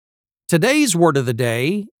Today's word of the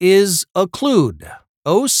day is occlude,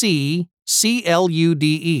 O-C-C-L-U-D-E.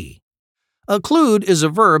 Occlude is a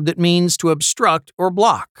verb that means to obstruct or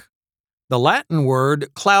block. The Latin word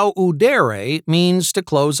claudere means to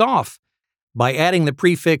close off. By adding the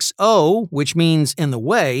prefix o, which means in the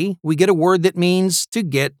way, we get a word that means to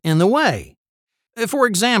get in the way. For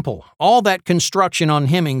example, all that construction on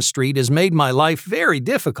Hemming Street has made my life very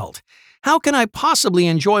difficult. How can I possibly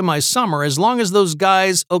enjoy my summer as long as those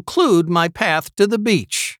guys occlude my path to the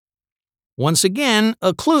beach? Once again,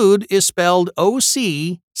 occlude is spelled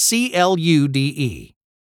O-C-C-L-U-D-E.